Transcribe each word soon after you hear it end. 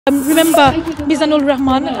Remember Mizanul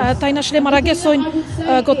Rahman, তাই আসলে মারা গেছেন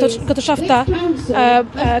গত সপ্তাহ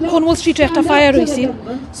Cornwall Street একটা ফায়ার হয়েছিল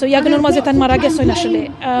so ইয়াগুলোর মাঝে তাই মারা গেছেন আসলে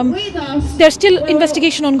there's still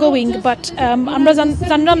investigation ongoing but আমরা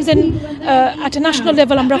জানলাম যে at a national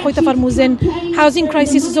level আমরা কইতে পারমু যে housing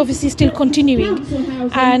crisis is obviously still continuing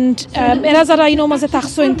and এরা যারা ইনো মাঝে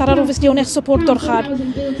থাকছেন তারার obviously অনেক support দরকার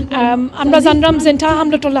আমরা জানলাম যে তা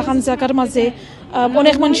হামলাতুল্লাহ খান জায়গার মাঝে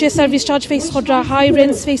অনেক মানুষের সার্ভিস চার্জ ফেস করা হাই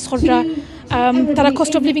রেন্টস ফেস করা তারা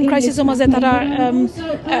কস্ট অফ লিভিং ক্রাইসিসের মাঝে তারা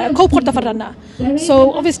কোপ করতে পারে না so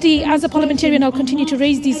obviously as a parliamentarian I'll continue to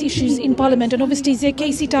raise these issues in parliament and obviously যে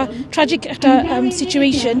কেস এটা ট্র্যাজিক একটা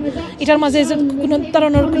সিচুয়েশন এটার মাঝে কোনো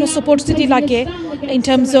ধরনের কোনো সাপোর্ট যদি লাগে in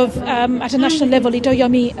terms of at a national level এটাও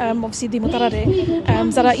আমি obviously দিমু তারারে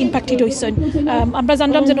যারা ইম্প্যাক্টেড হইছেন আমরা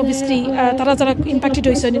জানলাম যে obviously তারা যারা ইম্প্যাক্টেড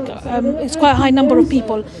হইছেন it's quite a high number of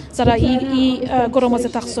people যারা গরম মাঝে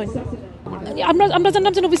থাকছেন আমরা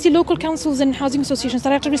জানলাম যে obviously local councils and housing associations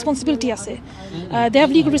তারা একটা responsibility আছে they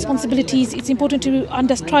have legal responsibilities it's important to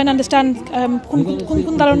try and understand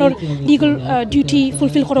কোন ধরনের legal duty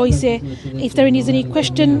fulfill করা হইছে if there is any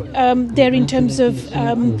question there in terms of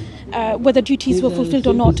whether duties were fulfilled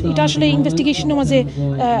or not এটা আসলে ইনভেস্টিগেশনের মাঝে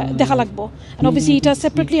দেখা লাগবো and obviously এটা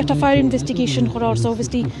separately একটা ফায়ার ইনভেস্টিগেশন করা so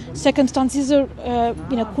obviously circumstances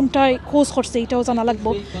কোনটায় কোজ করছে এটাও জানা লাগবো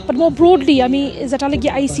but more broadly আমি যেটা লাগি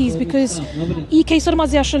ICs because এই কেসের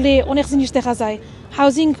মাঝে আসলে অনেক জিনিস দেখা যায়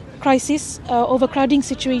housing crisis overcrowding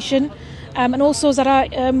situation and also যারা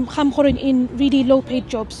কাম করেন in really low paid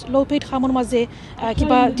jobs low paid কামের মাঝে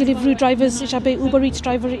কিবা delivery drivers হিসাবে Uber Eats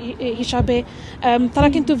driver হিসাবে তারা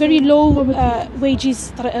কিন্তু very low wages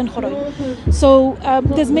তারা earn করেন so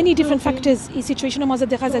there's many different factors এই সিচুয়েশনের মাঝে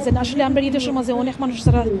দেখা যায় যে আসলে আমরা এই দেশের মাঝে অনেক মানুষ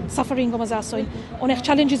যারা সাফারিং এর মাঝে আছেন অনেক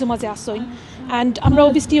চ্যালেঞ্জেস এর মাঝে আছেন and আমরা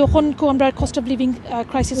obviously এখন আমরা cost of living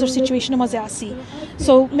crisis or situation এর মাঝে আছি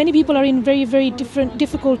so many people are in very very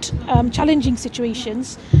difficult challenging situations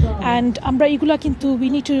and আমরা এগুলা কিন্তু we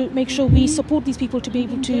need to make sure we support these people to be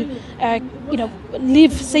able to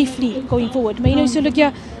live safely going forward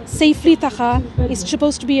safely থাকা is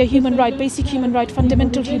supposed to be a human right basic human right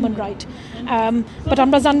fundamental human right but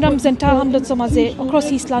আমরা জানলাম যে তা হামলাত সমাজে across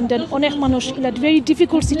East London অনেক মানুষ in a very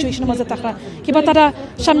difficult situation মাঝে থাকা কিবা তারা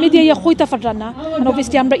সামনে দিয়ে কইতা পাররা না and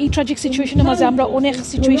obviously আমরা এই tragic situationের মাঝে আমরা অনেক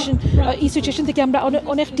situation থেকে আমরা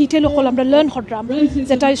অনেক ডিটেইল হল আমরা লার্ন করলাম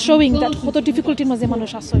যেটা is showing that কত difficulty মাঝে মানুষ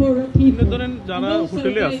আছে ধরেন যারা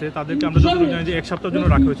হোটেলে আছে তাদেরকে আমরা যতটুকু জানি যে এক সপ্তাহের জন্য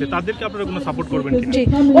রাখা হয়েছে তাদেরকে আপনারা কোনো সাপোর্ট করবেন কি জি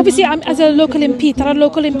obviously as a local MP তারা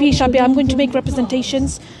local MP হিসাবে I'm going to make representations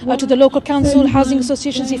to the local council housing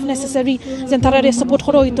associations if necessary then tarare support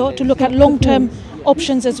koroito to look at long term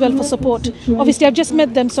options as well for support obviously I've just met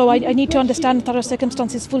them so I need to understand their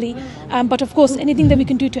circumstances fully but of course anything that we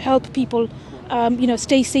can do to help people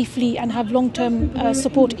stay safely and have long term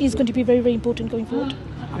support is going to be very very important going forward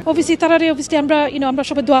obviously tarare obviously আমরা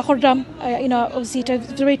সবাই দোয়া করলাম obviously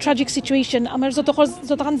it's a very tragic situation আমার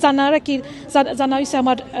যতক্ষণ জানা হইছে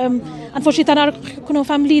আমার unfortunately তার কোনো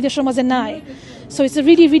ফ্যামিলি দেশের মাঝে নাই so it's a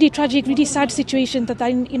really really tragic really sad situation that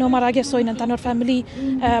মারা গেছেন and তার ফ্যামিলি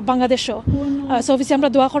বাংলাদেশও so obviously আমরা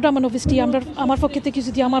দোয়া করলাম and obviously আমার পক্ষ থেকে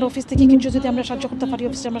যদি আমার অফিস থেকে কিছু যদি আমরা সাহায্য করতে পারি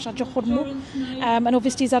obviously আমরা সাহায্য করব and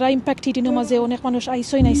obviously যারা impacted মাঝে অনেক মানুষ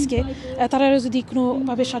আইসই নাইসকে তারা যদি কোনো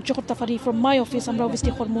ভাবে সাহায্য করতে পারি from my office আমরা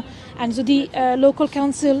obviously করব and যদি local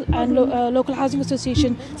council and local housing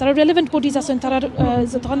association যারা relevant bodies আছেন তারা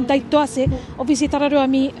যখন দায়িত্ব আছে obviously তারারও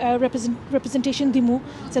আমি representation দিমু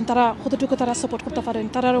যে তারা কতটুকু তারা support করতে পারেন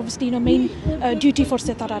তারার obviously main duty for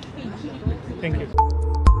তারার thank you